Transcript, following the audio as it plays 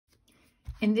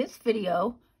In this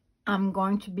video, I'm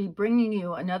going to be bringing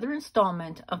you another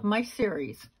installment of my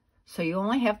series, so you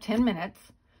only have 10 minutes,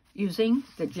 using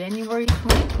the January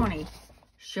 2020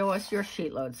 Show Us Your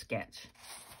Sheetload sketch.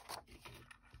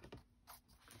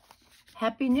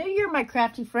 Happy New Year, my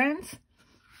crafty friends!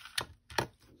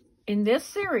 In this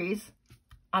series,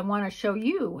 I want to show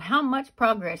you how much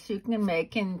progress you can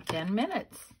make in 10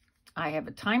 minutes. I have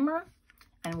a timer,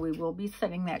 and we will be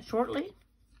setting that shortly.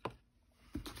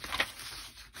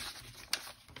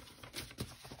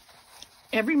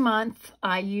 Every month,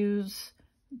 I use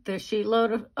the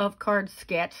Sheetload of Cards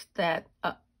sketch that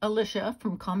Alicia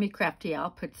from Call Me Crafty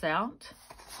puts out.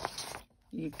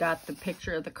 You've got the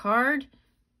picture of the card.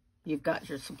 You've got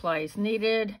your supplies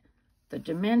needed, the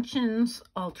dimensions,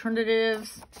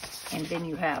 alternatives, and then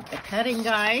you have the cutting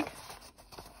guide.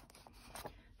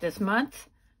 This month,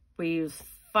 we use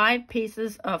 5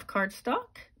 pieces of cardstock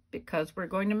because we're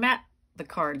going to mat the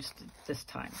cards this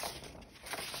time.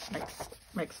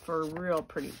 Makes for a real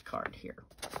pretty card here.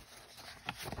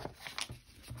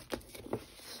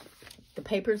 The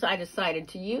papers I decided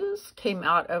to use came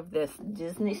out of this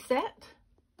Disney set.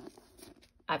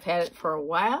 I've had it for a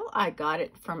while. I got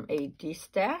it from a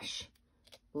D-stash.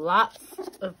 Lots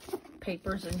of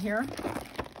papers in here.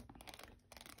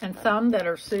 And some that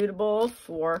are suitable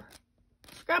for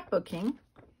scrapbooking,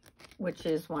 which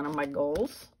is one of my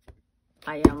goals.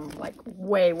 I am like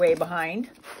way behind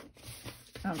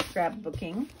on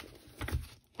scrapbooking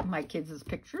my kids'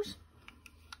 pictures,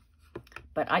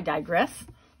 but I digress.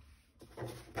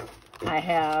 I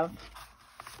have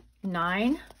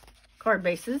 9 card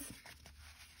bases.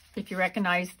 If you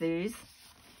recognize these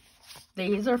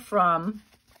are from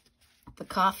the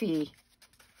coffee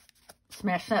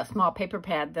Smash That Small paper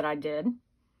pad that I did.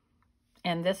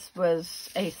 And this was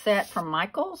a set from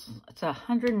Michael's. It's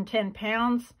 110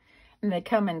 pounds, and they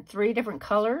come in 3 different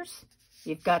colors.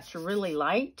 You've got your really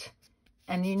light,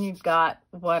 and then you've got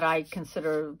what I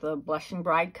consider the blushing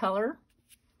bride color.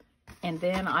 And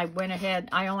then I went ahead,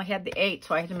 I only had the 8,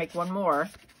 so I had to make 1 more.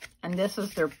 And this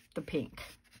is the pink.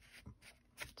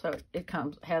 So it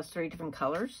has 3 different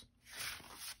colors.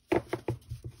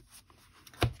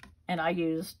 And I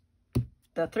used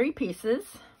the 3 pieces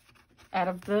out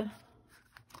of the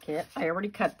kit. I already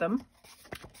cut them.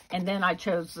 And then I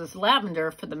chose this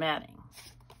lavender for the matting.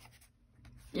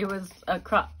 It was a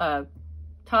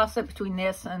toss-up between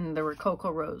this and the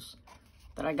Rococo Rose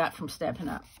that I got from Steppin'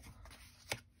 Up.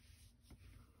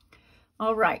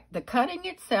 All right, the cutting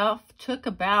itself took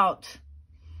about,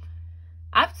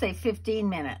 I'd say 15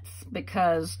 minutes,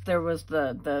 because there was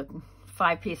the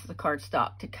 5 pieces of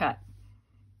cardstock to cut.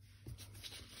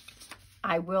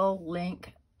 I will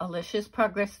link Alicia's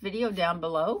progress video down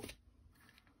below.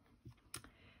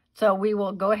 So we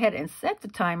will go ahead and set the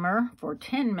timer for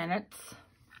 10 minutes.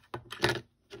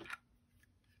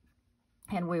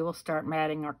 And we will start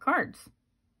matting our cards.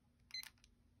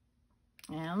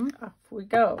 And off we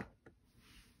go.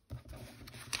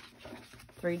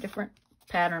 3 different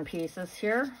pattern pieces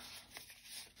here.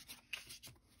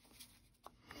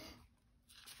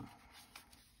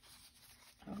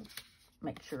 I'll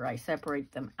make sure I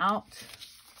separate them out.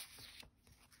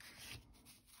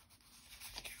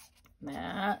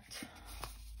 That.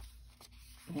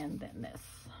 And then this.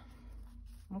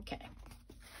 Okay.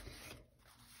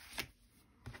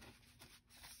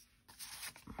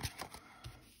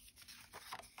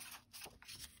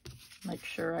 Make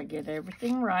sure I get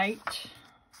everything right.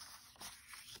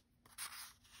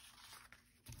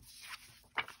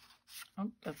 Oh,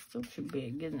 that's still too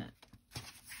big, isn't it?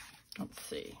 Let's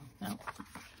see. Nope.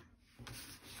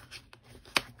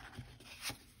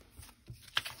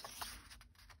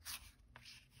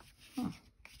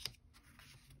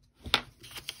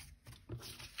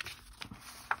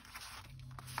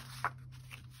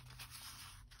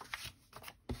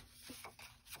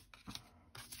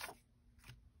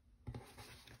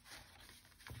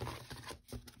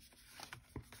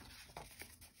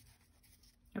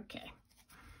 Okay.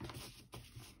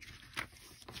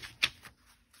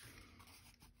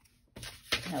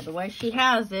 Now the way she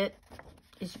has it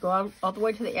is you go all the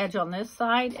way to the edge on this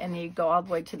side, and you go all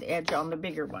the way to the edge on the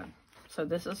bigger one. So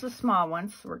this is the small one,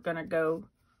 so we're going to go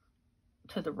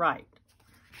to the right.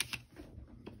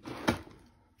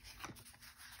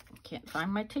 Can't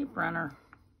find my tape runner.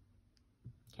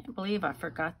 Can't believe I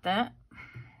forgot that.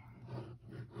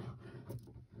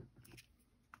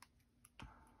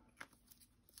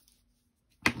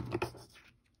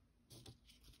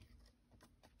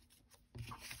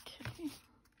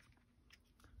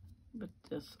 Put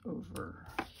this over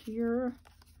here,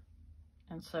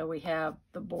 and so we have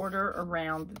the border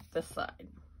around this side.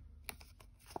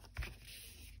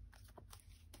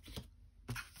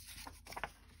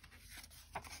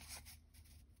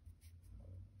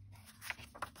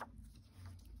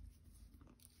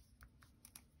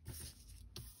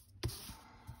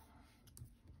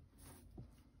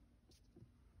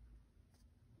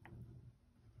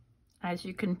 As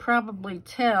you can probably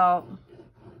tell,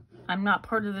 I'm not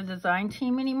part of the design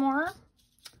team anymore,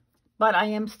 but I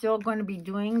am still going to be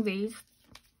doing these,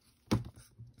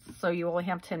 so you only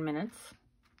have 10 minutes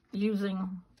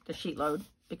using the sheet load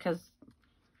because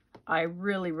I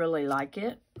really, really like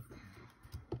it.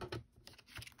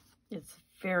 It's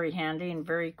very handy and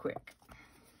very quick,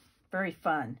 very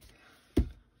fun.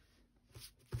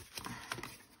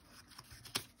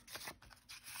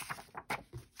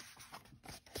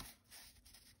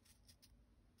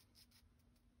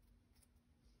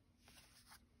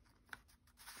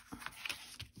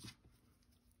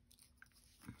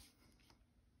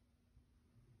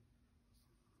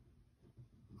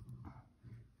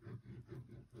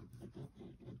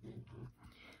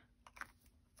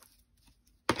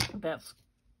 That's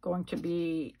going to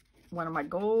be one of my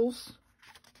goals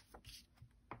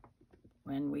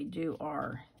when we do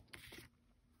our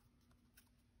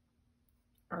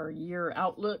year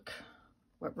outlook,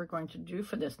 what we're going to do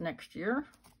for this next year.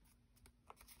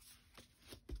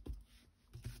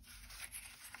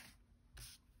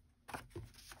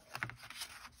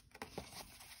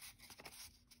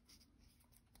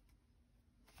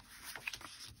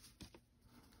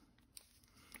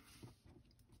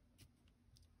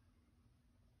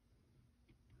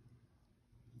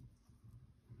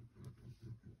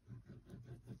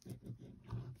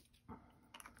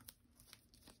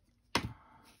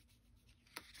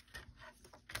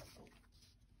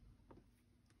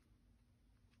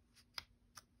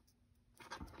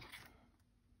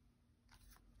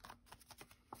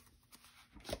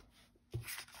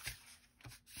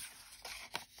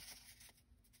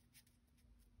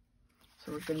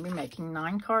 So we're going to be making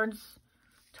 9 cards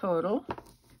total.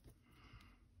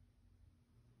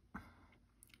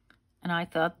 And I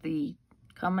thought the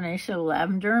combination of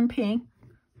lavender and pink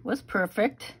was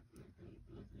perfect,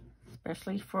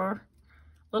 especially for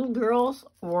little girls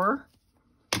or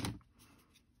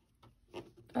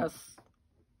us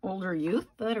older youth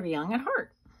that are young at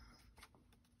heart.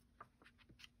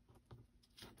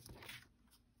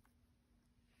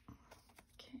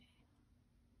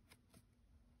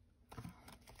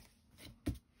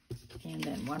 And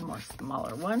then one more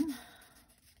smaller one.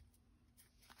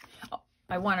 Oh,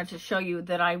 I wanted to show you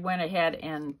that I went ahead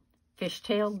and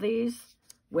fishtailed these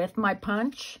with my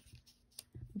punch.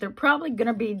 They're probably going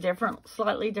to be different,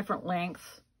 slightly different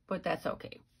lengths, but that's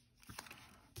okay.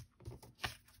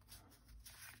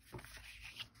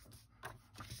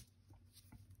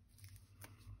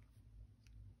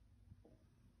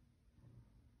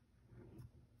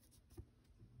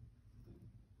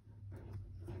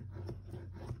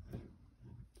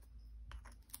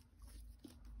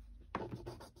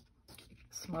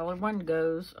 Smaller one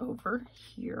goes over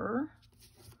here.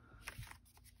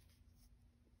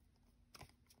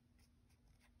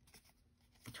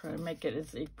 Try to make it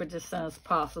as equidistant as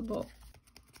possible.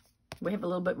 We have a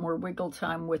little bit more wiggle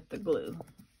time with the glue.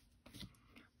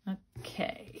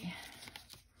 Okay.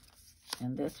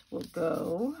 And this will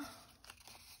go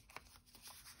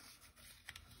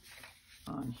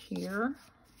on here.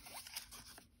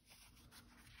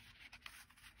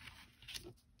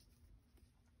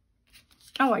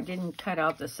 Oh, I didn't cut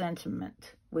out the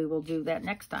sentiment. We will do that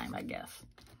next time, I guess.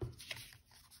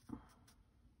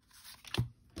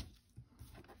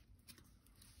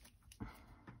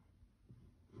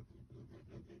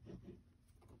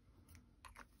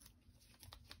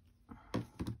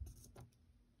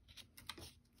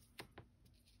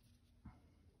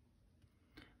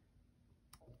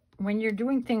 When you're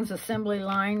doing things assembly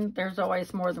line, there's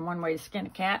always more than one way to skin a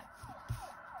cat.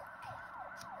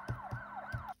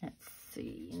 Let's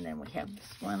see, and then we have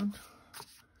this one.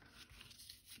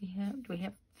 Do we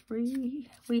have 3?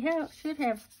 We should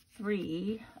have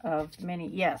 3 of many.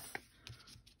 Yes.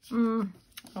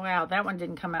 Wow, that one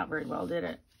didn't come out very well, did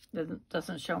it?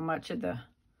 Doesn't show much of the.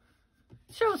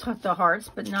 Shows the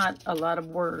hearts, but not a lot of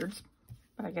words.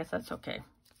 But I guess that's okay.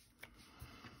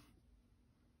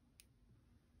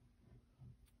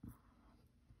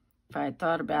 If I had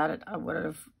thought about it, I would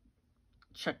have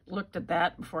looked at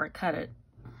that before I cut it.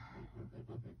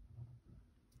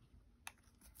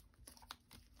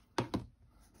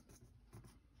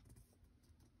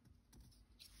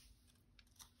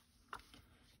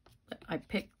 But I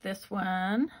picked this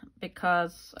one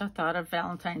because I thought of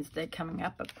Valentine's Day coming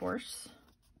up, of course.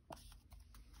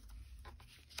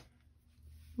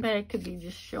 But it could be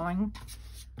just showing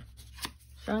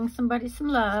somebody some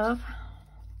love,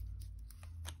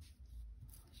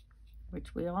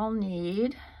 which we all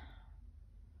need,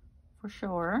 for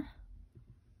sure.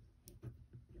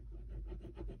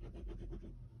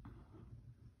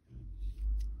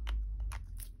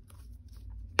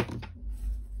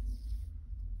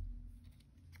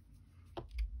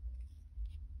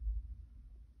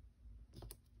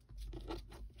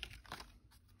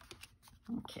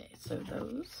 So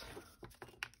those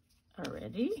are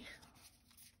ready.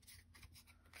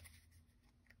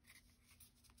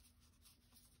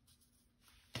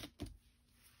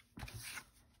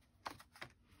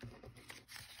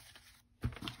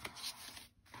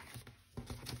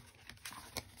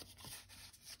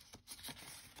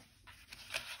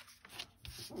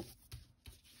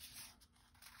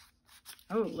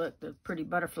 Oh, look, the pretty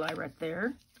butterfly right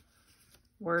there.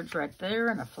 Words right there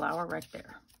and a flower right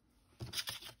there.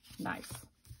 Nice.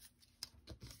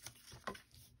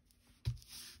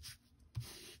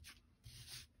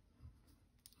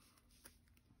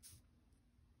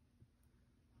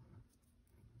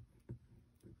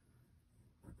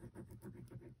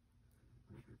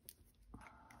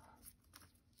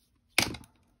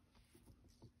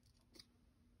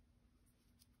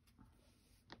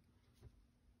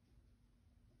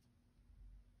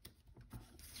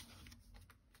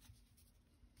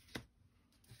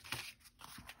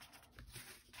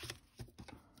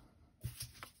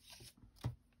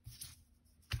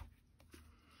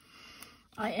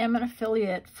 I am an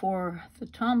affiliate for the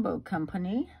Tombow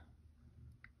Company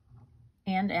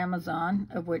and Amazon,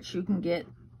 of which you can get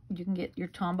your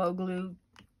Tombow glue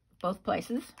both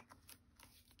places.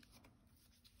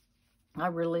 I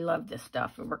really love this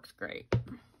stuff. It works great.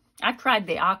 I tried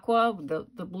the aqua,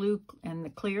 the blue and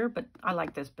the clear, but I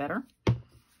like this better.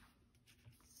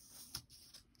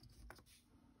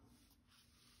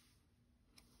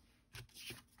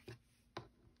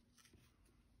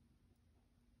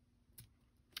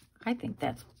 I think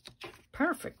that's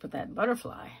perfect with that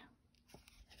butterfly.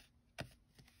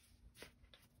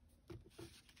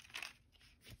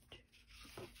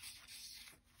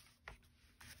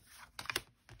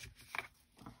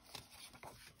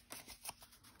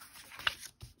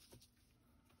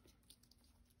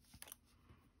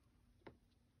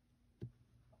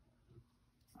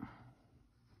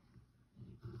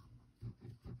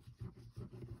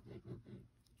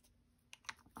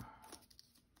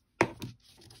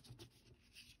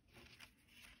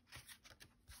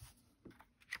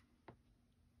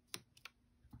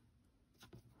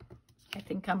 I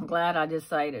think I'm glad I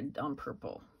decided on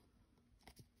purple.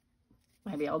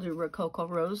 Maybe I'll do Rococo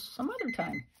Rose some other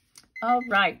time. All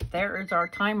right, there is our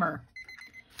timer.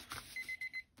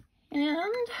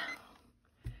 And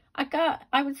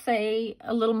I would say,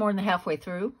 a little more than halfway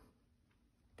through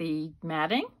the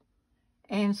matting.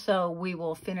 And so we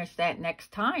will finish that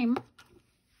next time.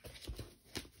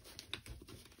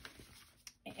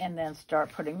 And then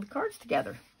start putting the cards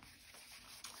together.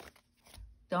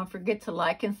 Don't forget to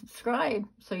like and subscribe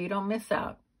so you don't miss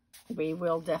out. We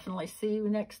will definitely see you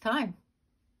next time.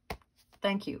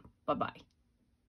 Thank you. Bye-bye.